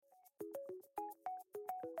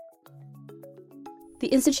The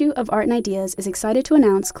Institute of Art and Ideas is excited to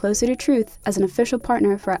announce Closer to Truth as an official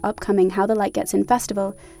partner for our upcoming How the Light Gets In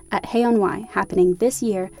festival at Hay on Wye, happening this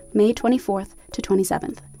year, May 24th to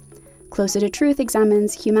 27th. Closer to Truth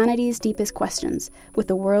examines humanity's deepest questions with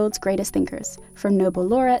the world's greatest thinkers, from Nobel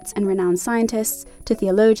laureates and renowned scientists to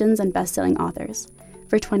theologians and best-selling authors.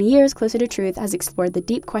 For 20 years, Closer to Truth has explored the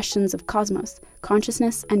deep questions of cosmos,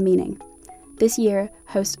 consciousness, and meaning. This year,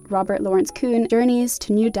 host Robert Lawrence Kuhn journeys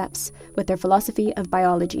to new depths with their Philosophy of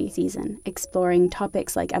Biology season, exploring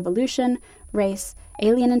topics like evolution, race,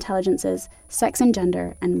 alien intelligences, sex and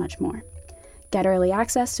gender, and much more. Get early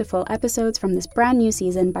access to full episodes from this brand new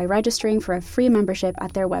season by registering for a free membership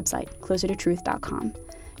at their website, closertotruth.com.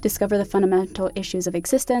 Discover the fundamental issues of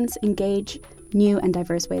existence, engage new and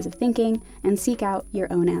diverse ways of thinking, and seek out your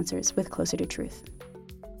own answers with Closer to Truth.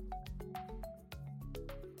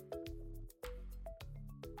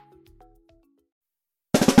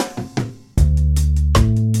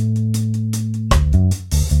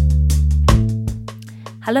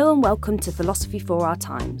 Hello and welcome to Philosophy for Our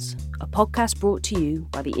Times, a podcast brought to you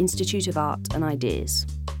by the Institute of Art and Ideas.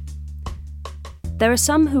 There are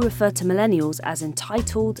some who refer to millennials as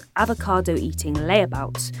entitled, avocado-eating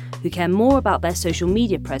layabouts who care more about their social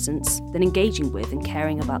media presence than engaging with and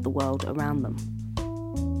caring about the world around them.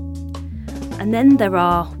 And then there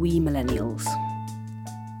are we millennials.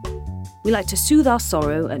 We like to soothe our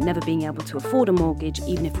sorrow at never being able to afford a mortgage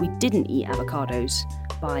even if we didn't eat avocados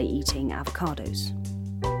by eating avocados.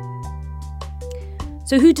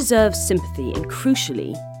 So who deserves sympathy and,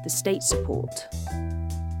 crucially, the state's support?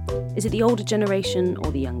 Is it the older generation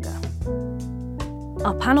or the younger?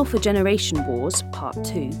 Our panel for Generation Wars, Part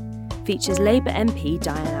 2, features Labour MP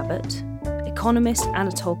Diane Abbott, economist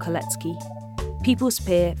Anatole Kaletsky, People's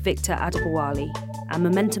Peer Victor Adebowale, and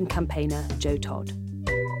Momentum campaigner Todd.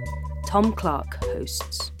 Tom Clark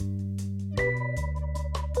hosts.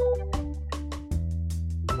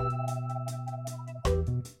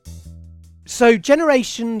 So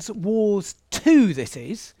Generations Wars 2 this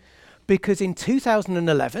is, because in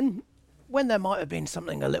 2011, when there might have been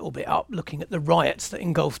something a little bit up looking at the riots that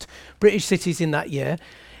engulfed British cities in that year,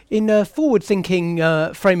 in a forward-thinking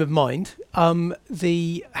frame of mind,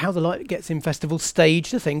 the How the Light Gets In festival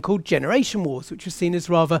staged a thing called Generation Wars, which was seen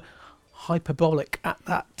as rather hyperbolic at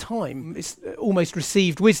that time. It's almost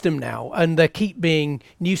received wisdom now, and there keep being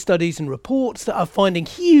new studies and reports that are finding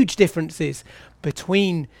huge differences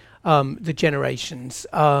between the generations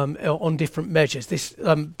on different measures. This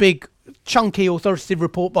big, chunky, authoritative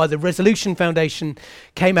report by the Resolution Foundation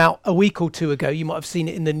came out a week or two ago. You might have seen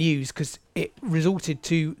it in the news because it resorted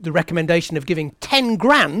to the recommendation of giving 10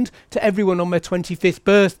 grand to everyone on their 25th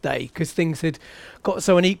birthday because things had got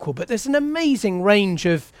so unequal. But there's an amazing range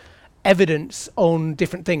of evidence on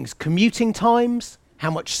different things. Commuting times,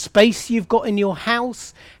 how much space you've got in your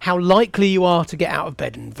house, how likely you are to get out of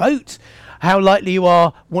bed and vote, how likely you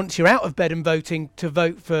are, once you're out of bed and voting, to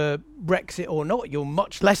vote for Brexit or not. You're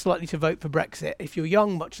much less likely to vote for Brexit. If you're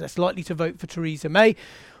young, much less likely to vote for Theresa May,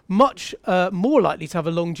 much more likely to have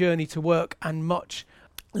a long journey to work, and much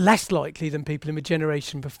less likely than people in the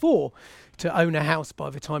generation before to own a house by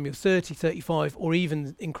the time you're 30, 35, or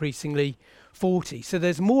even increasingly 40. So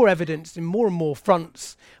there's more evidence in more and more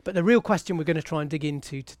fronts, but the real question we're going to try and dig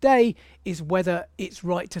into today is whether it's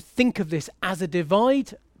right to think of this as a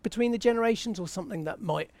divide between the generations or something that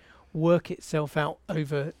might work itself out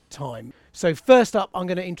over time. So first up, I'm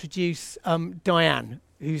going to introduce Diane,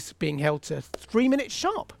 who's being held to 3 minutes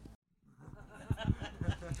sharp.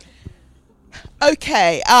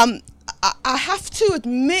 Okay, I have to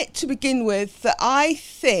admit to begin with that I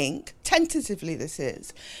think, tentatively this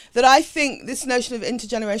is, that I think this notion of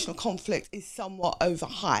intergenerational conflict is somewhat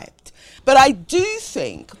overhyped. But I do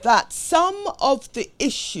think that some of the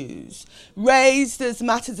issues raised as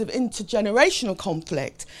matters of intergenerational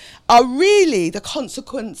conflict are really the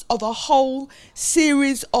consequence of a whole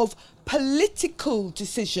series of political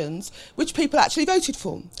decisions which people actually voted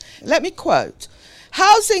for. Let me quote.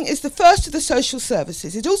 Housing is the first of the social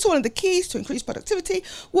services. It's also one of the keys to increased productivity.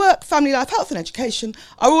 Work, family life, health and education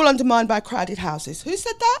are all undermined by crowded houses. Who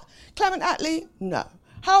said that? Clement Attlee? No.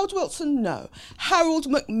 Harold Wilson? No. Harold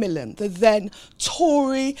Macmillan, the then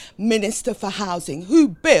Tory Minister for Housing, who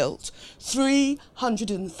built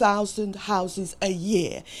 300,000 houses a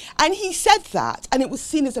year. And he said that, and it was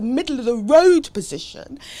seen as a middle-of-the-road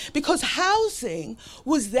position, because housing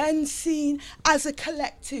was then seen as a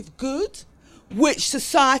collective good, which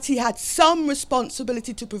society had some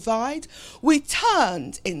responsibility to provide. We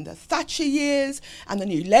turned in the Thatcher years and the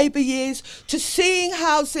New Labour years to seeing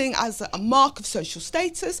housing as a mark of social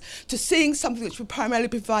status, to seeing something which was primarily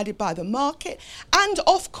provided by the market. And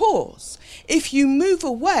of course, if you move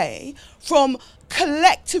away from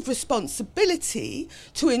collective responsibility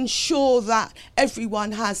to ensure that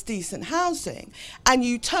everyone has decent housing, and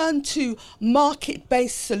you turn to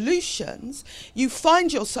market-based solutions, you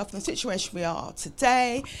find yourself in the situation we are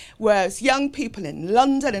today, whereas young people in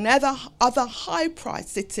London and other high-priced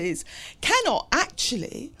cities cannot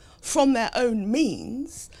actually, from their own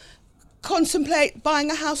means, contemplate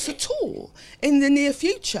buying a house at all in the near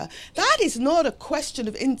future. That is not a question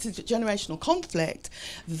of intergenerational conflict.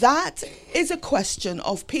 That is a question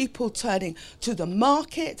of people turning to the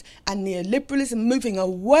market and neoliberalism, moving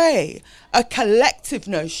away a collective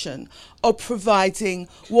notion of providing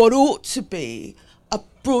what ought to be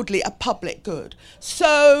broadly a public good.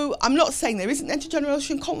 So I'm not saying there isn't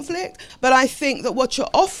intergenerational conflict, but I think that what you're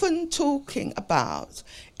often talking about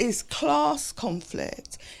is class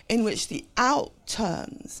conflict in which the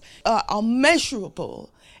outturns are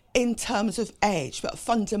measurable in terms of age. But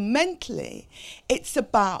fundamentally, it's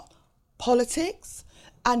about politics,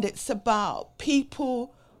 and it's about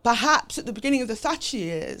people perhaps at the beginning of the Thatcher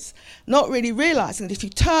years, not really realising that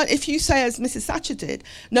if you say, as Mrs. Thatcher did,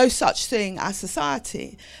 no such thing as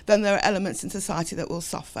society, then there are elements in society that will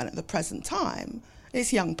suffer. And at the present time,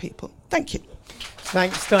 it's young people. Thank you.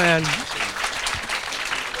 Thanks, Diane.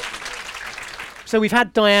 So we've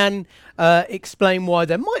had Diane explain why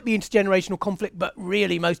there might be intergenerational conflict, but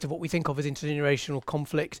really most of what we think of as intergenerational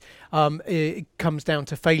conflict it comes down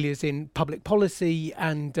to failures in public policy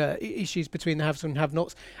and issues between the haves and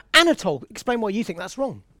have-nots. Anatole, explain why you think that's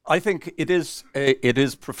wrong. I think it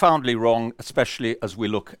is profoundly wrong, especially as we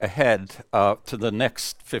look ahead to the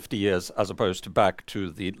next 50 years as opposed to back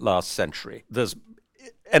to the last century. There's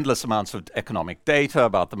endless amounts of economic data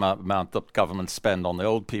about the amount that governments spend on the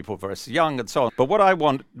old people versus young and so on. But what I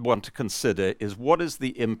want to consider is what is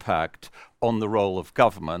the impact on the role of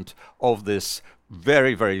government of this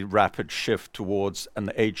very, very rapid shift towards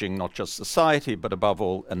an aging, not just society, but above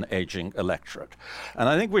all, an aging electorate. And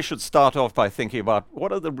I think we should start off by thinking about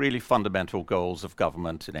what are the really fundamental goals of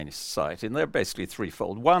government in any society. And they're basically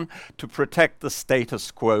threefold. One, to protect the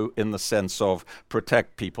status quo in the sense of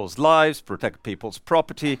protect people's lives, protect people's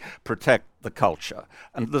property, protect the culture.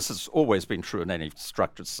 And this has always been true in any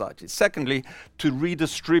structured society. Secondly, to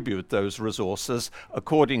redistribute those resources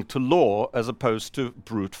according to law as opposed to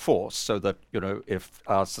brute force, so that, if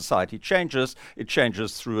our society changes, it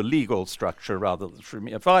changes through a legal structure rather than through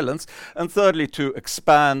mere violence. And thirdly, to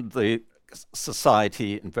expand the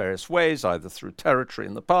society in various ways, either through territory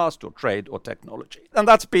in the past or trade or technology. And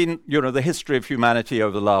that's been, the history of humanity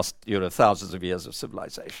over the last, thousands of years of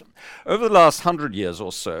civilization. Over the last 100 years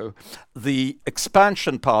or so, the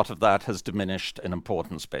expansion part of that has diminished in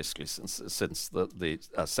importance, basically, since the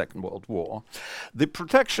Second World War. The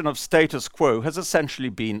protection of status quo has essentially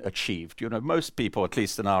been achieved. Most people, at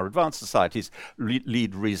least in our advanced societies,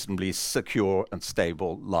 lead reasonably secure and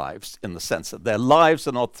stable lives in the sense that their lives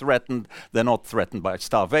are not threatened. They're not threatened by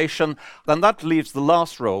starvation. And that leaves the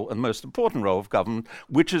last role and most important role of government,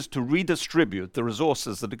 which is to redistribute the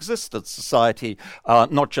resources that exist in society,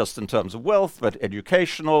 not just in terms of wealth, but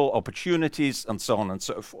educational opportunities and so on and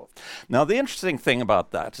so forth. Now, the interesting thing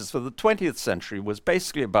about that is that the 20th century was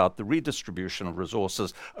basically about the redistribution of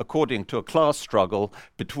resources according to a class struggle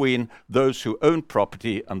between those who owned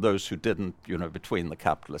property and those who didn't, between the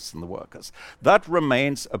capitalists and the workers. That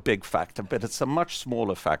remains a big factor, but it's a much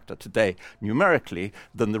smaller factor today numerically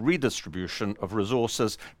than the redistribution of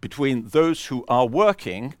resources between those who are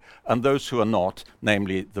working and those who are not,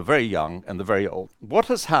 namely the very young and the very old. What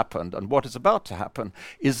has happened and what is about to happen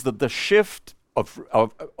is that the shift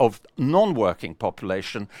of non-working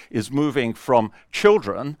population is moving from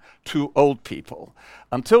children to old people.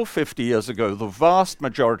 Until 50 years ago, the vast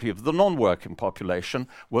majority of the non-working population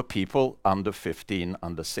were people under 15,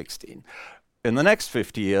 under 16. In the next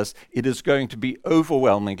 50 years, it is going to be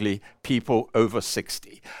overwhelmingly people over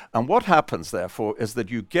 60. And what happens, therefore, is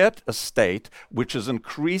that you get a state which is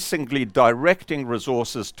increasingly directing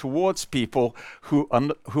resources towards people who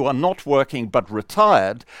are not working but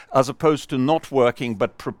retired, as opposed to not working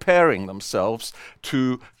but preparing themselves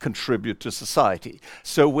to contribute to society.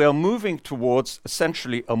 So we are moving towards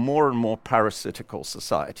essentially a more and more parasitical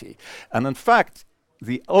society. And in fact,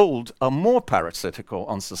 the old are more parasitical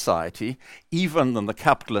on society even than the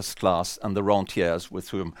capitalist class and the rentiers with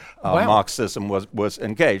whom Marxism was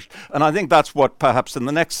engaged. And I think that's what perhaps in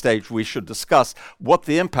the next stage we should discuss, what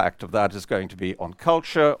the impact of that is going to be on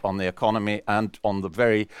culture, on the economy, and on the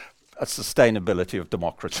very sustainability of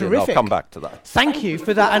democracy. Terrific. And I'll come back to that. Thank you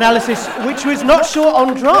for that analysis, which was not short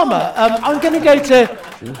on drama. I'm going to go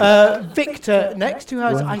to Victor next, who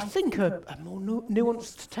has, I think, a more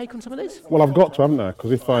nuanced take on some of this. Well, I've got to, haven't I?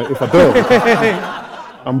 Because if I don't,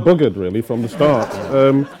 I'm buggered, really, from the start.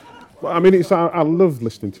 I mean, I love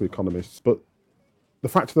listening to economists, but the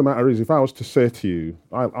fact of the matter is, if I was to say to you,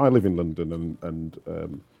 I live in London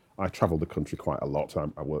and I travel the country quite a lot.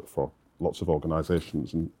 I work for lots of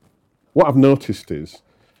organisations, and what I've noticed is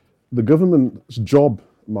the government's job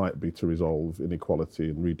might be to resolve inequality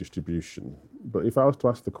and redistribution. But if I was to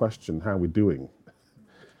ask the question, how are we doing?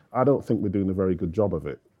 I don't think we're doing a very good job of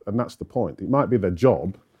it. And that's the point. It might be their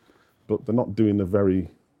job, but they're not doing a very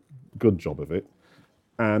good job of it.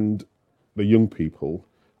 And the young people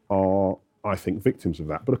are, I think, victims of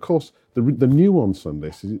that. But of course, the nuance on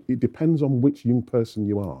this is it depends on which young person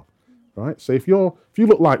you are, right? So if you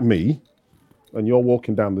look like me, and you're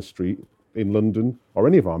walking down the street in London, or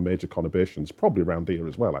any of our major conurbations, probably around here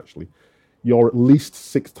as well, actually, you're at least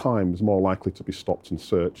 6 times more likely to be stopped and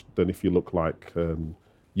searched than if you look like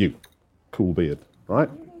you, cool beard, right?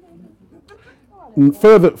 And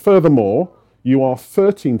furthermore, you are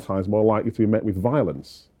 13 times more likely to be met with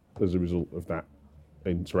violence as a result of that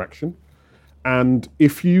interaction. And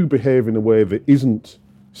if you behave in a way that isn't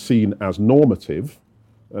seen as normative,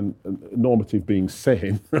 and normative being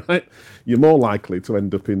sane, right, you're more likely to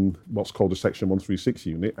end up in what's called a Section 136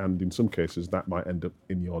 unit, and in some cases that might end up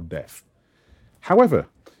in your death. However,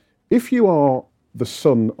 if you are the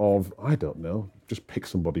son of, I don't know, just pick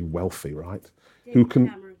somebody wealthy, right, who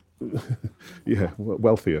can, yeah,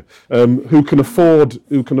 wealthier, who can afford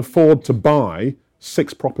to buy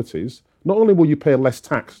 6 properties, not only will you pay less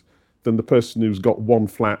tax than the person who's got 1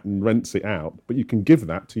 flat and rents it out, but you can give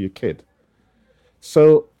that to your kid.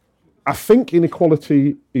 So I think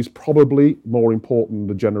inequality is probably more important than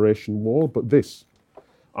the generation war, but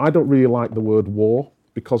I don't really like the word war,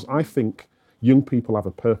 because I think young people have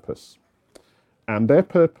a purpose. And their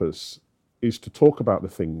purpose is to talk about the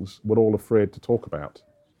things we're all afraid to talk about.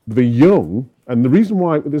 The young, and the reason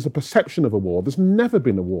why there's a perception of a war, there's never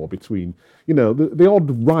been a war between, the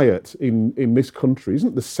odd riot in this country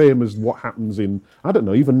isn't the same as what happens in, I don't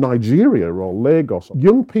know, even Nigeria or Lagos.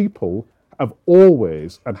 Young people have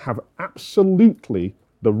always and have absolutely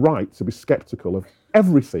the right to be sceptical of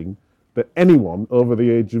everything that anyone over the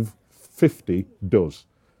age of 50 does.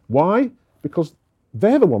 Why? Because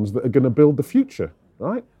they're the ones that are going to build the future,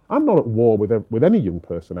 right? I'm not at war with any young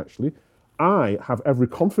person, actually. I have every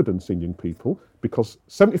confidence in young people because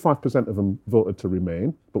 75% of them voted to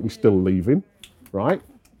remain, but we're still leaving, right?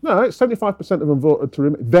 No, 75% of them voted to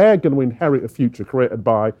remain. They're going to inherit a future created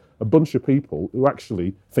by a bunch of people who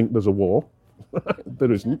actually think there's a war.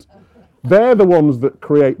 There isn't. They're the ones that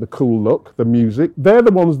create the cool look, the music. They're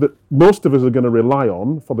the ones that most of us are going to rely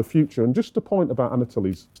on for the future. And just a point about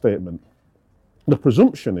Anatole's statement, the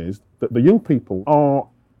presumption is that the young people are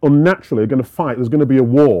unnaturally going to fight. There's going to be a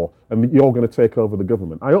war and you're going to take over the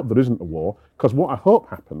government. I hope there isn't a war, because what I hope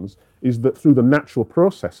happens is that through the natural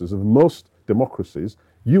processes of most democracies,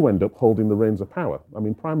 you end up holding the reins of power. I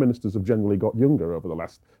mean, prime ministers have generally got younger over the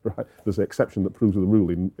last, right? There's an exception that proves the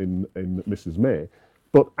rule in Mrs. May.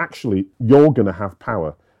 But actually, you're going to have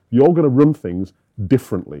power. You're going to run things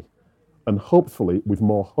differently, and hopefully with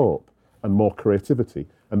more hope and more creativity.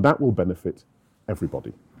 And that will benefit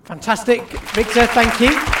everybody. Fantastic, Victor, thank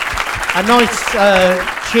you. A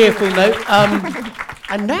nice, cheerful note.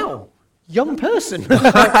 And now, young person.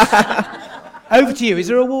 Over to you. Is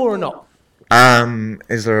there a war or not?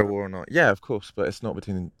 Is there a war or not? Yeah, of course, but it's not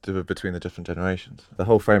between the different generations. The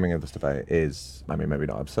whole framing of this debate is, I mean, maybe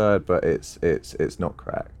not absurd, but it's not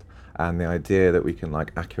correct. And the idea that we can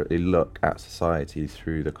accurately look at society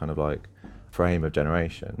through the kind of frame of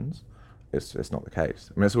generations, it's not the case.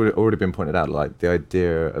 I mean, it's already been pointed out. The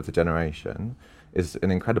idea of the generation is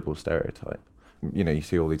an incredible stereotype. You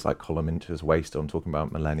see all these column inches waste on talking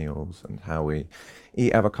about millennials and how we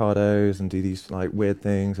eat avocados and do these weird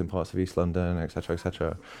things in parts of East London, etc.,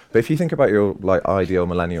 etc. But if you think about your ideal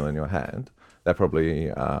millennial in your head, they're probably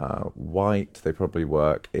white. They probably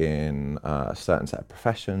work in a certain set of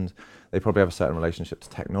professions. They probably have a certain relationship to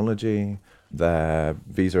technology. Their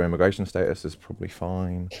visa immigration status is probably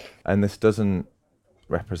fine, and this doesn't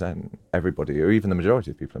represent everybody, or even the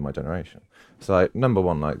majority of people in my generation. So number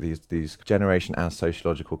one, these generation as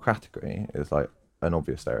sociological category is an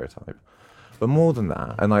obvious stereotype. But more than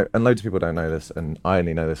that, and loads of people don't know this, and I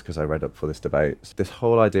only know this because I read up for this debate, this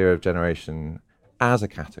whole idea of generation as a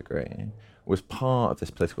category was part of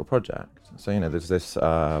this political project. So, there's this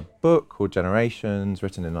book called Generations,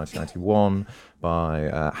 written in 1991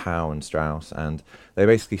 by Howe and Strauss, and they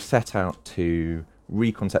basically set out to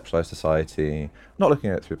reconceptualize society, not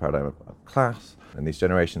looking at it through the paradigm of class, and these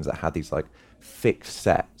generations that had these fixed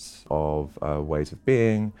sets of ways of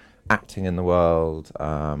being, acting in the world,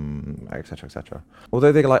 etc., etc.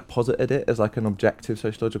 Although they posited it as an objective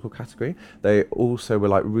sociological category, they also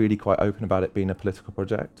were really quite open about it being a political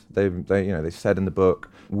project. They said in the book,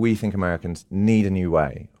 we think Americans need a new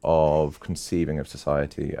way of conceiving of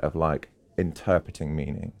society, of interpreting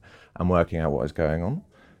meaning and working out what is going on.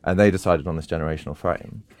 And they decided on this generational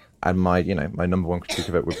frame. And my number one critique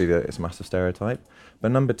of it would be that it's a massive stereotype.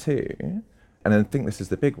 But number two, and I think this is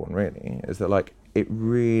the big one really, is that it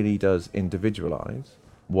really does individualise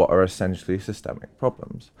what are essentially systemic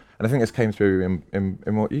problems. And I think this came through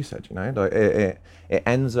in what you said, it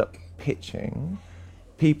ends up pitching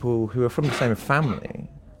people who are from the same family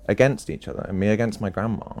against each other, and me against my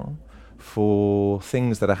grandma, for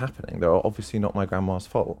things that are happening that are obviously not my grandma's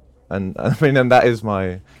fault. And that's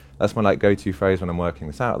my go-to phrase when I'm working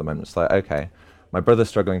this out at the moment. It's okay, my brother's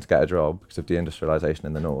struggling to get a job because of deindustrialisation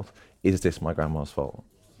in the north. Is this my grandma's fault?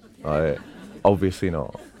 Obviously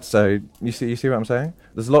not. So you see what I'm saying?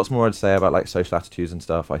 There's lots more I'd say about social attitudes and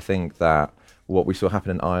stuff. I think that what we saw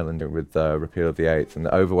happen in Ireland with the repeal of the Eighth, and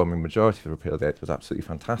the overwhelming majority of the repeal of the Eighth, was absolutely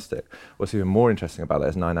fantastic. What's even more interesting about that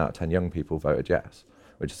is 9 out of 10 young people voted yes,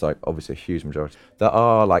 which is obviously a huge majority. There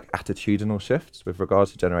are attitudinal shifts with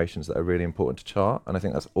regards to generations that are really important to chart, and I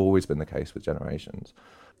think that's always been the case with generations.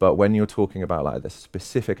 But when you're talking about this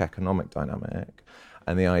specific economic dynamic,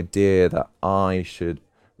 and the idea that I should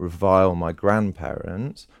revile my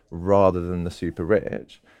grandparents rather than the super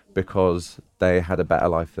rich because they had a better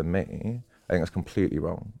life than me, I think that's completely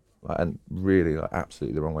wrong. And really,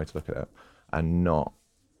 absolutely the wrong way to look at it. And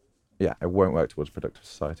it won't work towards a productive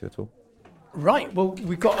society at all. Right, well,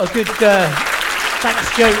 we've got a good,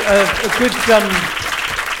 thanks Joe, a good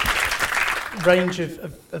range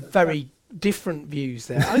of very different views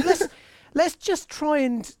there. Let's just try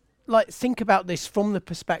and think about this from the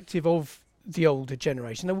perspective of the older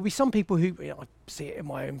generation. There will be some people who, I see it in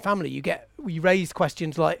my own family, we raise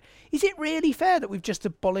questions like, is it really fair that we've just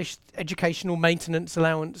abolished educational maintenance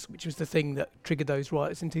allowance, which was the thing that triggered those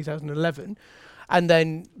riots in 2011, and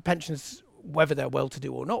then pensions, whether they're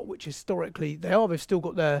well-to-do or not, which historically they are, they've still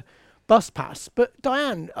got their bus pass. But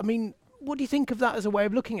Diane, what do you think of that as a way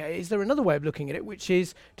of looking at it? Is there another way of looking at it, which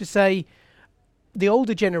is to say the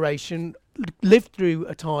older generation lived through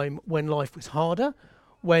a time when life was harder,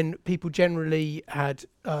 when people generally had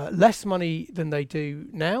less money than they do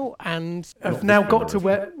now, and have now got to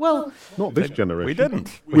where, not this generation. We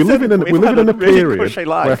didn't. We live in a period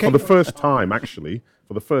where for the first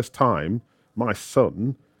time, my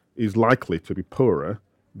son is likely to be poorer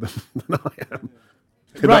than I am.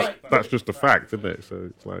 Right. That's just a fact, isn't it?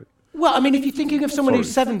 So it's well, if you're thinking of someone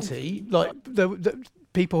who's 70, the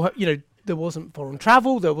people, there wasn't foreign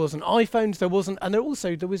travel, there wasn't iPhones,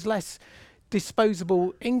 there was less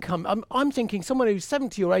disposable income. I'm thinking someone who's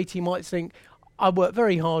 70 or 80 might think, I worked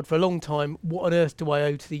very hard for a long time, what on earth do I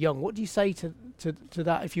owe to the young? What do you say to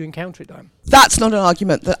that if you encounter it, Diane? That's not an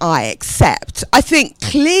argument that I accept. I think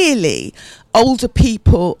clearly older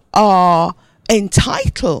people are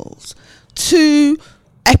entitled to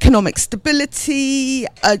economic stability,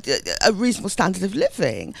 a reasonable standard of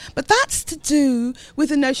living, but that's to do with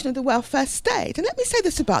the notion of the welfare state. And let me say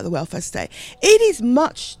this about the welfare state. It is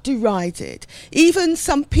much derided. Even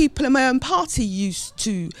some people in my own party used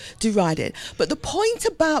to deride it. But the point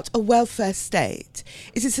about a welfare state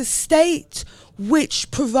is it's a state which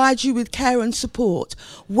provides you with care and support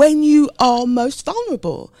when you are most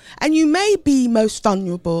vulnerable. And you may be most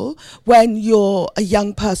vulnerable when you're a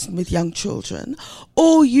young person with young children,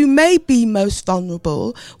 or you may be most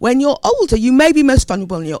vulnerable when you're older. You may be most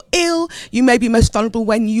vulnerable when you're ill. You may be most vulnerable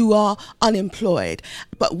when you are unemployed.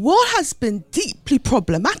 But what has been deeply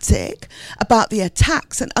problematic about the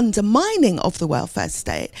attacks and undermining of the welfare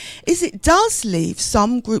state is it does leave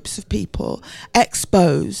some groups of people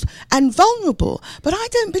exposed and vulnerable. But I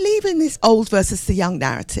don't believe in this old versus the young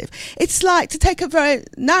narrative. It's like to take a very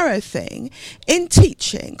narrow thing in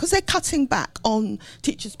teaching, because they're cutting back on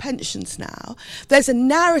teachers' pensions now. There's a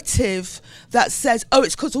narrative that says, oh,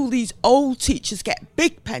 it's because all these old teachers get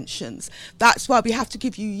big pensions. That's why we have to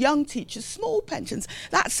give you young teachers small pensions.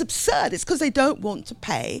 That's absurd. It's because they don't want to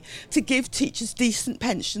pay to give teachers decent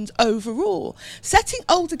pensions overall. Setting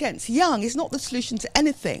old against young is not the solution to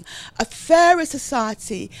anything. A fairer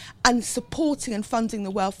society and support supporting and funding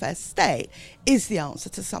the welfare state is the answer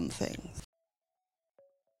to some things.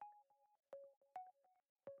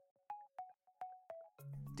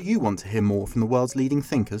 Do you want to hear more from the world's leading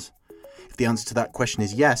thinkers? If the answer to that question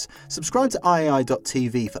is yes, subscribe to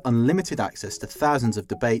IAI.tv for unlimited access to thousands of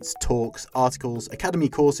debates, talks, articles, academy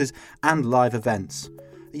courses and live events.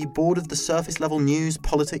 Are you bored of the surface level news,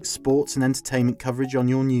 politics, sports and entertainment coverage on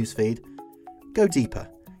your newsfeed? Go deeper,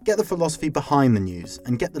 get the philosophy behind the news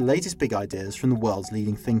and get the latest big ideas from the world's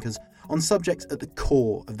leading thinkers on subjects at the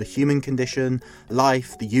core of the human condition,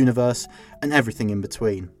 life, the universe and everything in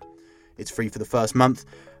between. It's free for the first month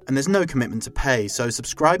and there's no commitment to pay, so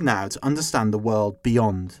subscribe now to understand the world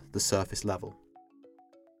beyond the surface level.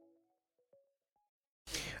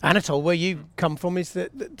 Anatole, where you come from is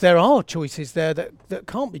that there are choices there that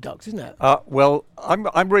can't be ducks, isn't it? Well,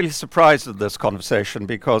 I'm really surprised at this conversation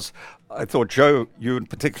because I thought, Joe, you in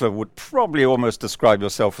particular would probably almost describe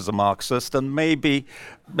yourself as a Marxist, and maybe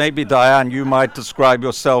Diane, you might describe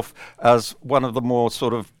yourself as one of the more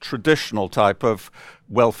sort of traditional type of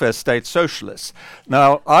welfare state socialists.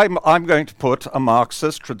 Now, I'm going to put a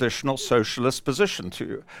Marxist traditional socialist position to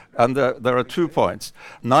you, and there are 2 points.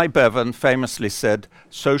 Nye Bevan famously said,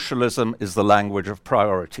 socialism is the language of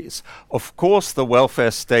priorities. Of course, the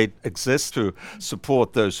welfare state exists to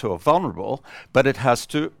support those who are vulnerable, but it has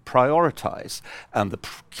to prioritize. And the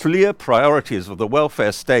clear priorities of the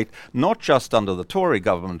welfare state, not just under the Tory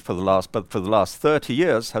government but for the last 30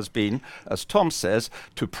 years, has been, as Tom says,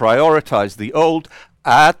 to prioritize the old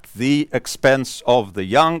at the expense of the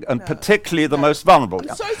young and particularly the most vulnerable.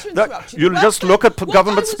 I'm sorry to interrupt you. Just look at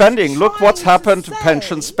government spending. Look what's happened to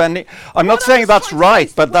pension spending. I'm not saying that's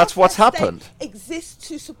right, but that's what's happened. Exists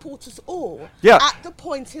to support us all at the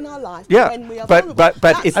point in our life when we are vulnerable.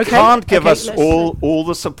 But it can't give us all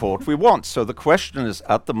the support we want. So the question is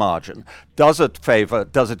at the margin. Does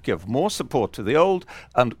it give more support to the old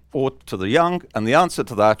or to the young? And the answer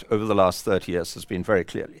to that over the last 30 years has been very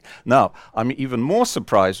clearly. Now, I'm even more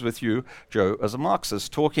surprised with you, Joe, as a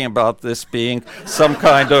Marxist, talking about this being some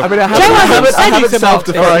kind of... I haven't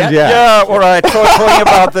self-defined yet. Yeah, all right, talking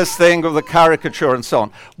about this thing of the caricature and so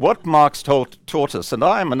on. What Marx taught us, and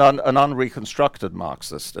I am an unreconstructed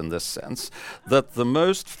Marxist in this sense, that the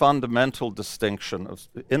most fundamental distinction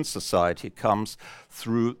in society comes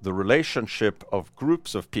through the relationship of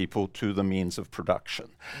groups of people to the means of production.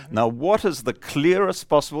 Mm-hmm. Now, what is the clearest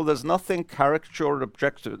possible? There's nothing caricature or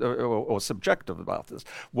objective or subjective about this.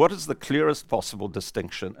 What is the clearest possible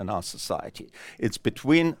distinction in our society? It's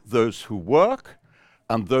between those who work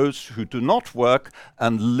and those who do not work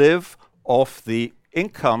and live off the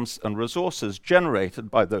incomes and resources generated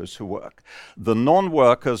by those who work. The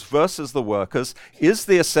non-workers versus the workers is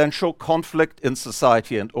the essential conflict in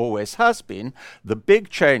society and always has been. The big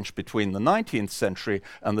change between the 19th century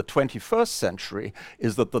and the 21st century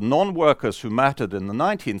is that the non-workers who mattered in the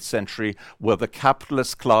 19th century were the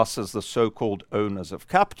capitalist classes, the so-called owners of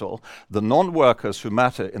capital. The non-workers who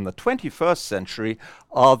matter in the 21st century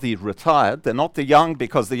are the retired. They're not the young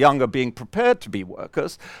because the young are being prepared to be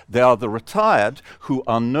workers. They are the retired who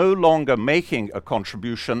are no longer making a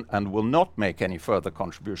contribution and will not make any further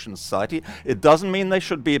contribution to society. It doesn't mean they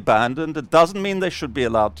should be abandoned. It doesn't mean they should be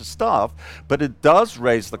allowed to starve. But it does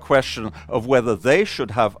raise the question of whether they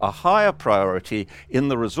should have a higher priority in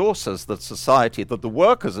the resources that the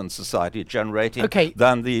workers in society are generating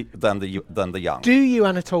than the young. Do you,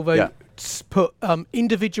 Anatole, put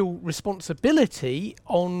individual responsibility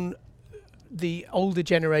on the older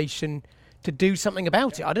generation to do something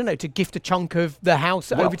about it? I don't know, to gift a chunk of the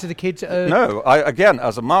house over to the kids? No, again,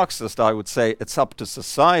 as a Marxist, I would say it's up to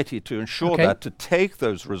society to ensure that, to take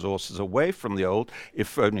those resources away from the old,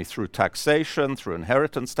 if only through taxation, through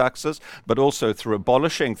inheritance taxes, but also through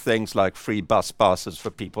abolishing things like free bus passes for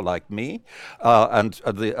people like me, and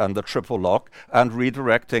the triple lock, and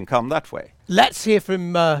redirect income that way. Let's hear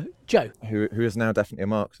from Joe. Who is now definitely a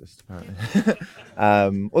Marxist, apparently.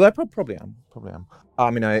 Although I probably am. I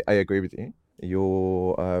mean, I agree with you.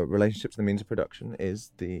 Your relationship to the means of production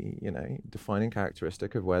is the defining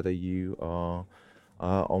characteristic of whether you are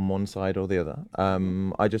on one side or the other.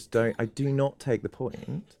 I do not take the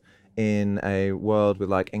point in a world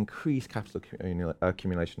with increased capital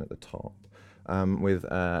accumulation at the top, with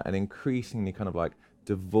an increasingly kind of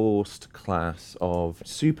divorced class of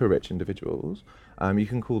super rich individuals. You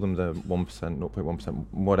can call them the 1%, 0.1%,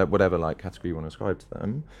 whatever category you want to ascribe to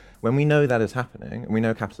them. When we know that is happening, and we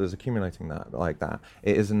know capital is accumulating that,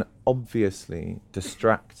 it is an obviously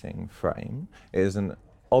distracting frame. It is an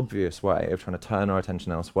obvious way of trying to turn our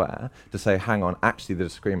attention elsewhere to say, hang on, actually the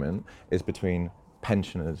disagreement is between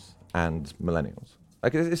pensioners and millennials.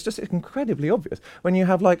 Like, it's incredibly obvious. When you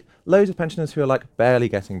have, like, loads of pensioners who are, like, barely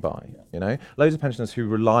getting by, you know? Loads of pensioners who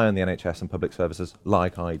rely on the NHS and public services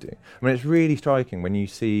like I do. I mean, it's really striking when you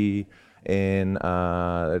see in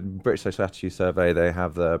British Social Attitude Survey, they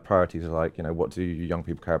have the priorities of, like, you know, what do young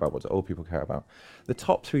people care about, what do old people care about. The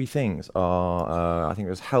top three things are, I think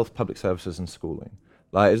it was health, public services and schooling.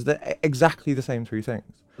 Like, it's exactly the same three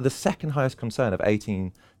things. The second highest concern of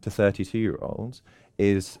 18 to 32-year-olds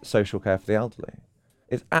is social care for the elderly.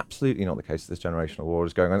 It's absolutely not the case that this generational war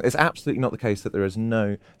is going on. It's absolutely not the case that there is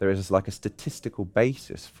like a statistical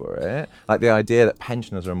basis for it, like the idea that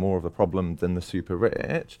pensioners are more of a problem than the super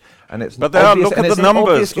rich. And it's but look at the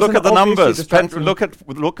numbers. Look at the numbers.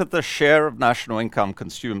 Look at the share of national income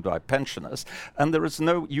consumed by pensioners, and there is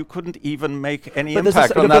you couldn't even make any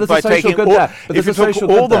impact on that by taking if you took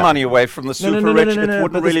all the money away from the super rich, it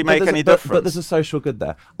wouldn't really make any difference. But there's a social good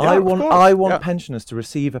there. Yeah, I want pensioners to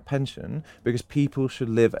receive a pension because people should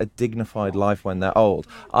live a dignified life when they're old.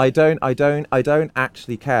 I don't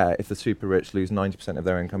actually care if the super rich lose 90% of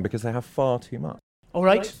their income because they have far too much. All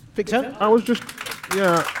right, Victor? I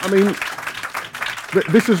mean,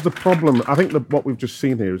 this is the problem. I think that what we've just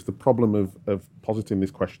seen here is the problem of positing this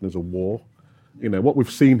question as a war. You know, what we've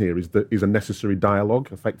seen here is a necessary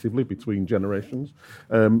dialogue, effectively, between generations.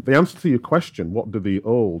 The answer to your question, what do the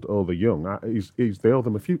old owe the young, is they owe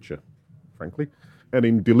them a future, frankly. And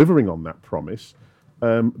in delivering on that promise,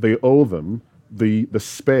 they owe them the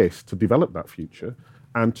space to develop that future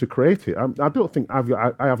and to create it. I don't think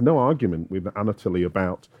I have no argument with Anatole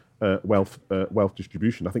about wealth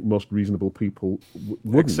distribution. I think most reasonable people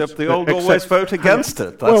wouldn't. Except the old always vote against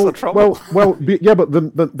it. That's the trouble. But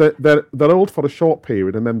they're old for a short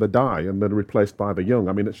period and then they die and they're replaced by the young.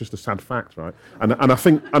 I mean, it's just a sad fact, right? And I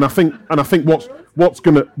think what's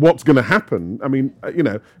gonna happen. I mean, you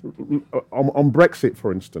know, on Brexit,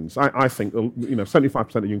 for instance, I think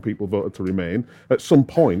 75% of young people voted to remain at some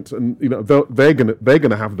point, and you know they're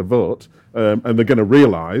gonna have the vote, and they're gonna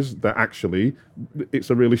realise that actually it's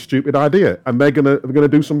a really stupid idea, and they're gonna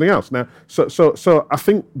do something else. Now, so I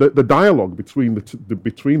think that the dialogue between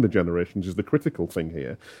the generations is the critical thing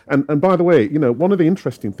here. And by the way, you know, one of the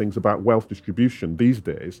interesting things about wealth distribution these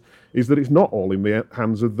days is that it's not all in the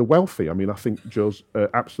hands of the wealthy. I mean, I think Joe's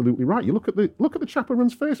absolutely right. You look at the chap who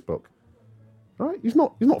runs Facebook. Right? He's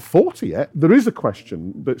not 40 yet. There is a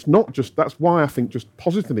question that's not just. That's why I think just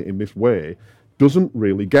positing it in this way doesn't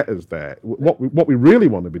really get us there. What we really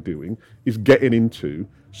want to be doing is getting into,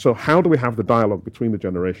 so how do we have the dialogue between the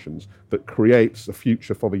generations that creates a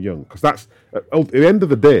future for the young? Because that's, at the end of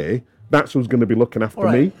the day, that's who's going to be looking after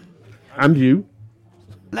me and you.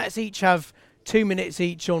 Let's each have 2 minutes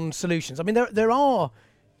each on solutions. I mean, there are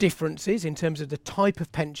differences in terms of the type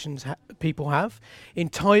of pensions people have, in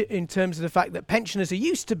terms of the fact that pensioners are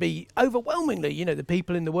used to be overwhelmingly, you know, the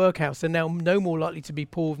people in the workhouse are now no more likely to be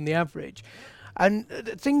poor than the average. And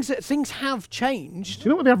things have changed. Do you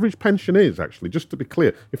know what the average pension is, actually? Just to be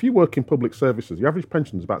clear, if you work in public services, the average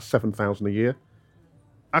pension is about $7,000 a year.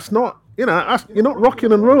 That's not, you know, you're not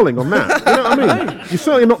rocking and rolling on that. You know what I mean? You're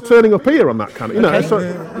certainly not turning up here on that kind of, you know. Okay.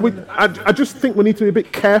 So I just think we need to be a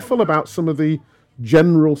bit careful about some of the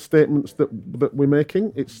general statements that we're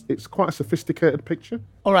making. It's quite a sophisticated picture.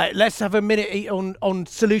 All right, let's have a minute on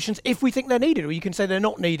solutions if we think they're needed, or you can say they're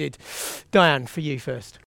not needed. Diane, for you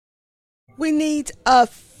first. We need a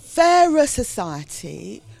fairer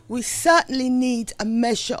society. We certainly need a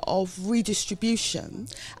measure of redistribution.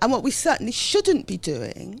 And what we certainly shouldn't be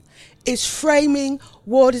doing is framing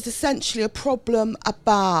what is essentially a problem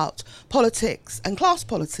about politics and class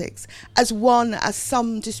politics as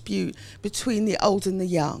some dispute between the old and the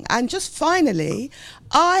young. And just finally,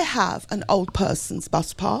 I have an old person's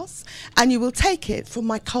bus pass, and you will take it from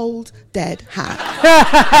my cold, dead hand.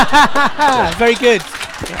 Very good.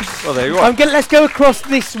 Well, there you are. Let's go across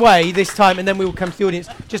this way this time, and then we will come to the audience.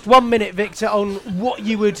 Just 1 minute, Victor, on what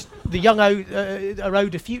you would, the young are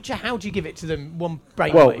owed a future. How do you give it to them? One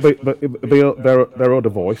brainwave. Well, they're owed a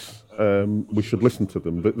voice. We should listen to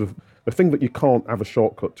them. The thing that you can't have a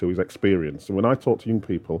shortcut to is experience. And when I talk to young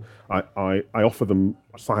people, I offer them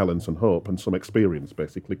silence and hope and some experience,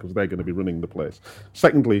 basically, because they're going to be running the place.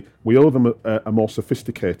 Secondly, we owe them a more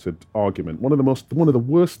sophisticated argument. One of the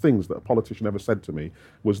worst things that a politician ever said to me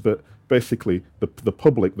was that basically the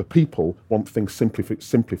public, the people, want things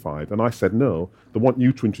simplified. And I said, no, they want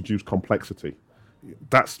you to introduce complexity.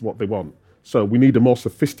 That's what they want. So we need a more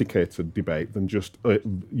sophisticated debate than just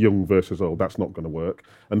young versus old. That's not going to work.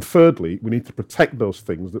 And thirdly, we need to protect those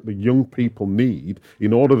things that the young people need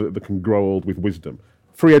in order that they can grow old with wisdom.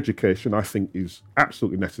 Free education, I think, is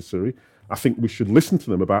absolutely necessary. I think we should listen to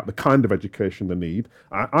them about the kind of education they need.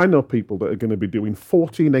 I know people that are going to be doing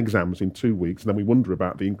 14 exams in 2 weeks, and then we wonder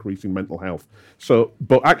about the increase in mental health. So,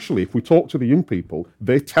 but actually, if we talk to the young people,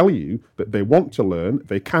 they tell you that they want to learn,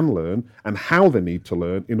 they can learn, and how they need to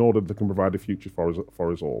learn in order that they can provide a future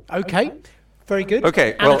for us all. Okay, very good.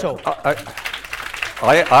 Okay, Anatole.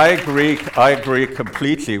 well, I agree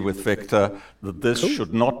completely with Victor that this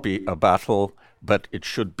should not be a battle, but it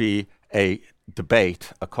should be a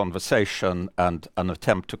debate, a conversation, and an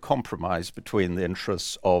attempt to compromise between the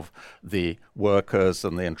interests of the workers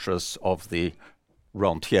and the interests of the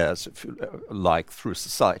rentiers, if you like, through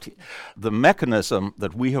society. The mechanism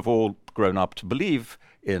that we have all grown up to believe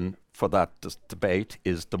in for that debate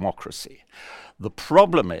is democracy. The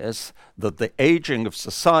problem is that the aging of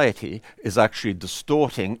society is actually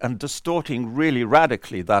distorting really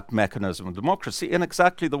radically that mechanism of democracy in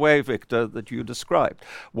exactly the way, Victor, that you described.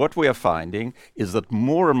 What we are finding is that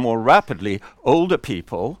more and more rapidly older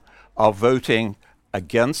people are voting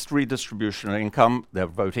against redistribution of income. They're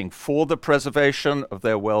voting for the preservation of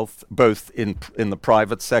their wealth, both in the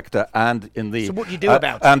private sector and in the. So what do you do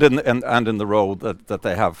about it? And in the role that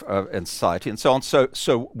they have in society and so on.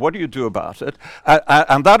 So what do you do about it?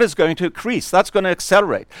 And that is going to increase. That's going to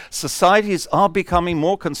accelerate. Societies are becoming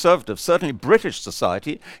more conservative. Certainly, British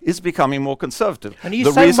society is becoming more conservative. And you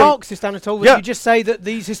say Marxist, Anatole, that you just say that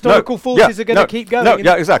these historical forces are going to keep going. No,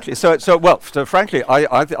 yeah, exactly. So frankly,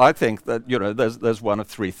 I think that there's one of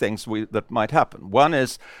three things that might happen. One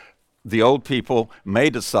is the old people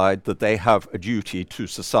may decide that they have a duty to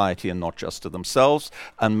society and not just to themselves,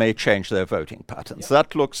 and may change their voting patterns. Yeah.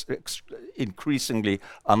 That looks increasingly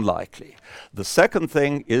unlikely. The second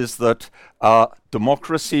thing is that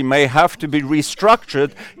democracy may have to be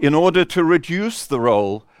restructured in order to reduce the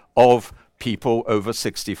role of people over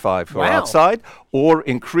 65 who are outside, or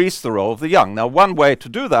increase the role of the young. Now, one way to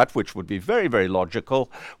do that, which would be very, very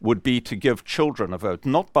logical, would be to give children a vote,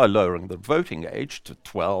 not by lowering the voting age to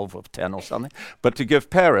 12 or 10 or something, but to give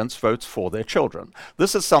parents votes for their children.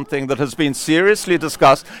 This is something that has been seriously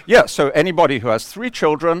discussed. Yeah, so anybody who has 3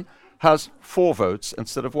 children has 4 votes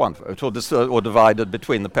instead of 1 vote, or divided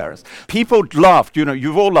between the parents. People laughed,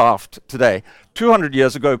 you've all laughed today. 200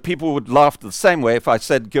 years ago, people would laugh the same way if I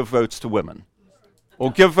said give votes to women. Or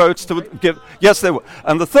give votes to yes, they would.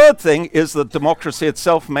 And the third thing is that democracy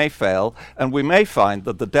itself may fail, and we may find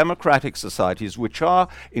that the democratic societies, which are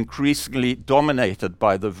increasingly dominated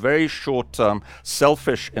by the very short-term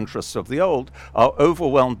selfish interests of the old, are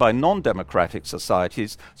overwhelmed by non-democratic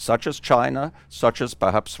societies, such as China, such as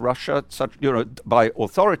perhaps Russia, by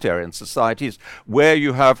authoritarian societies, where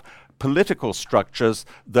you have political structures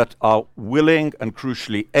that are willing and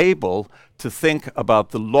crucially able to think about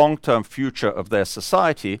the long-term future of their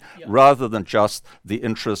society rather than just the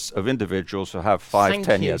interests of individuals who have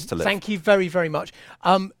 5-10 years to live. Thank you very, very much.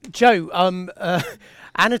 Joe,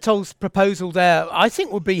 Anatole's proposal there, I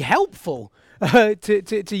think, would be helpful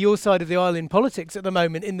to your side of the aisle in politics at the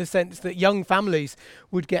moment, in the sense that young families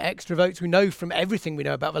would get extra votes. We know from everything we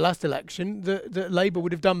know about the last election that Labour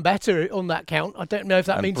would have done better on that count. I don't know if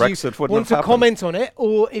that and means Brexit you want to comment on it,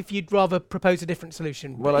 or if you'd rather propose a different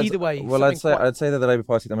solution. Well, either way. Well, I'd say that the Labour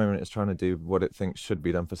Party at the moment is trying to do what it thinks should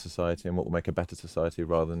be done for society and what will make a better society,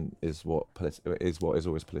 rather than is what is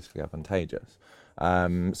always politically advantageous.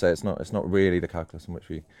 So it's not really the calculus in which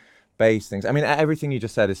we base things. I mean, everything you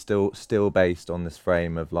just said is still based on this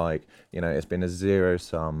frame of it's been a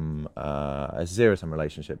zero-sum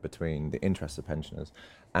relationship between the interests of pensioners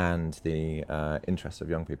and the interests of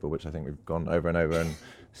young people, which I think we've gone over and over and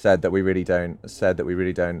said that we really don't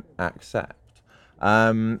accept.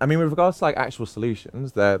 I mean, with regards to actual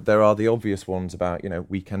solutions, there are the obvious ones about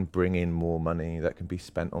we can bring in more money that can be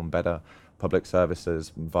spent on better public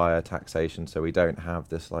services via taxation, so we don't have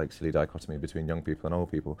this silly dichotomy between young people and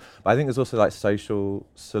old people. But I think there's also social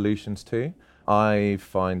solutions too. I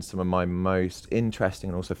find some of my most interesting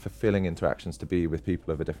and also fulfilling interactions to be with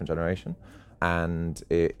people of a different generation. And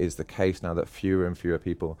it is the case now that fewer and fewer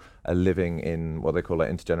people are living in what they call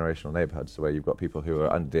intergenerational neighbourhoods, so where you've got people who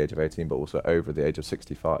are under the age of 18 but also over the age of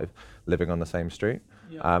 65 living on the same street.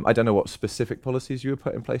 Yeah. I don't know what specific policies you would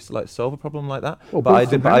put in place to solve a problem like that. Well, but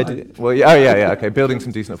I did. Well, yeah. Okay, building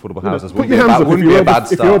some decent affordable houses wouldn't be a bad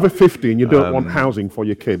start. If you're over 50 and you don't want housing for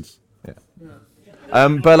your kids.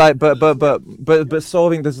 But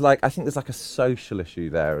solving, I think there's like a social issue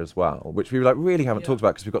there as well, which we really haven't talked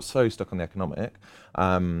about because we've got so stuck on the economic,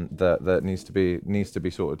 that needs to be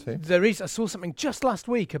sorted too. There is. I saw something just last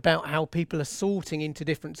week about how people are sorting into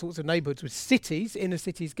different sorts of neighbourhoods, with inner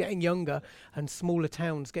cities getting younger and smaller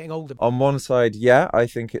towns getting older. On one side, yeah, I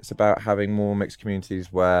think it's about having more mixed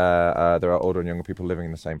communities where there are older and younger people living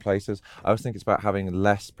in the same places. I also think it's about having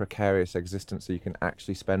less precarious existence so you can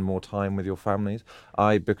actually spend more time with your families.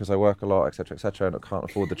 Because I work a lot, etc., and I can't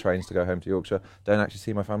afford the trains to go home to Yorkshire, don't actually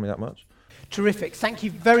see my family that much. Terrific. Thank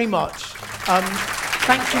you very much.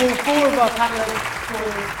 Thank you all four of our panellists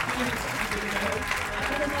for...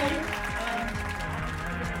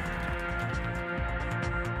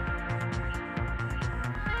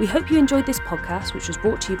 We hope you enjoyed this podcast, which was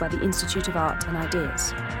brought to you by the Institute of Art and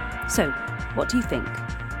Ideas. So, what do you think?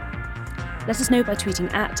 Let us know by tweeting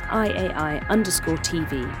 @IAI_TV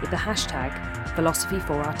with the hashtag Philosophy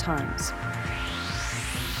for Our Times.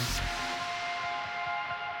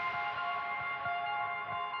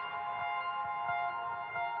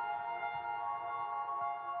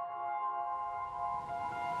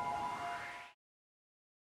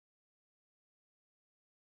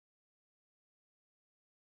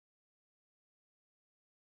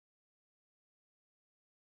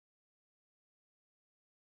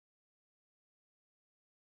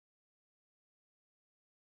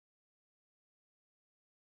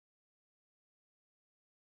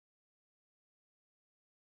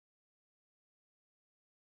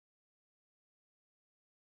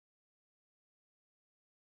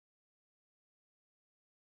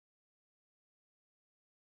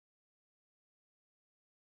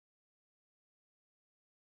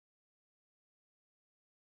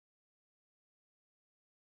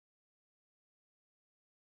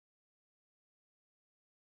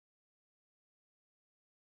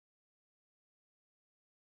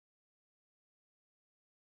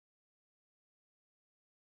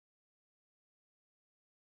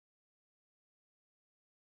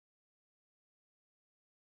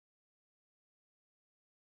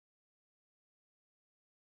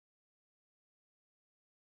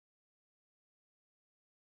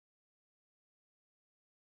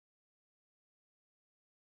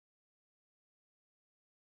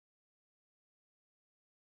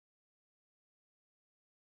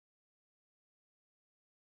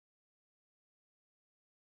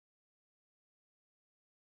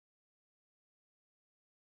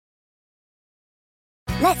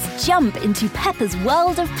 Let's jump into Peppa's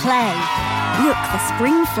world of play. Look for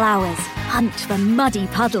spring flowers, hunt for muddy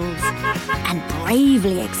puddles, and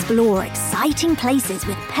bravely explore exciting places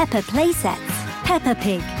with Peppa playsets. Peppa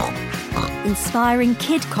Pig, inspiring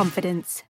kid confidence.